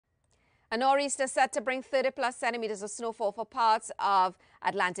A nor'easter set to bring 30+ centimeters of snowfall for parts of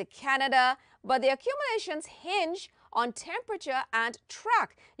Atlantic Canada, but the accumulations hinge on temperature and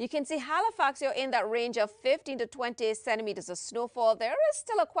track. You can see Halifax, you're in that range of 15 to 20 centimeters of snowfall. There is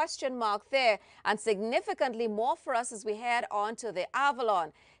still a question mark there, and significantly more for us as we head on to the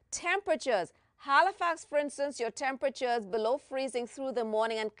Avalon. Temperatures. Halifax, for instance, your temperatures below freezing through the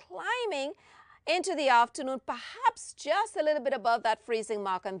morning and climbing into the afternoon, perhaps just a little bit above that freezing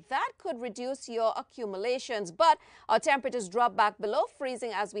mark, and that could reduce your accumulations. But our temperatures drop back below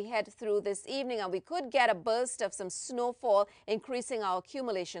freezing as we head through this evening, and we could get a burst of some snowfall, increasing our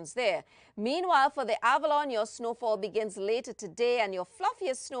accumulations there. Meanwhile, for the Avalon, your snowfall begins later today, and your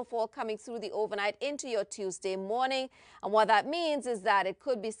fluffiest snowfall coming through the overnight into your Tuesday morning. And what that means is that it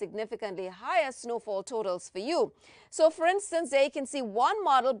could be significantly higher snowfall totals for you. So, for instance, there you can see one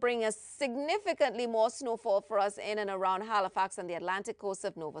model bring us significantly more snowfall for us in and around Halifax and the Atlantic coast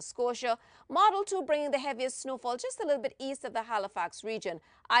of Nova Scotia. Model 2 bringing the heaviest snowfall just a little bit east of the Halifax region.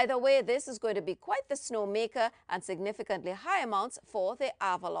 Either way, this is going to be quite the snowmaker and significantly high amounts for the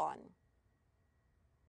Avalon.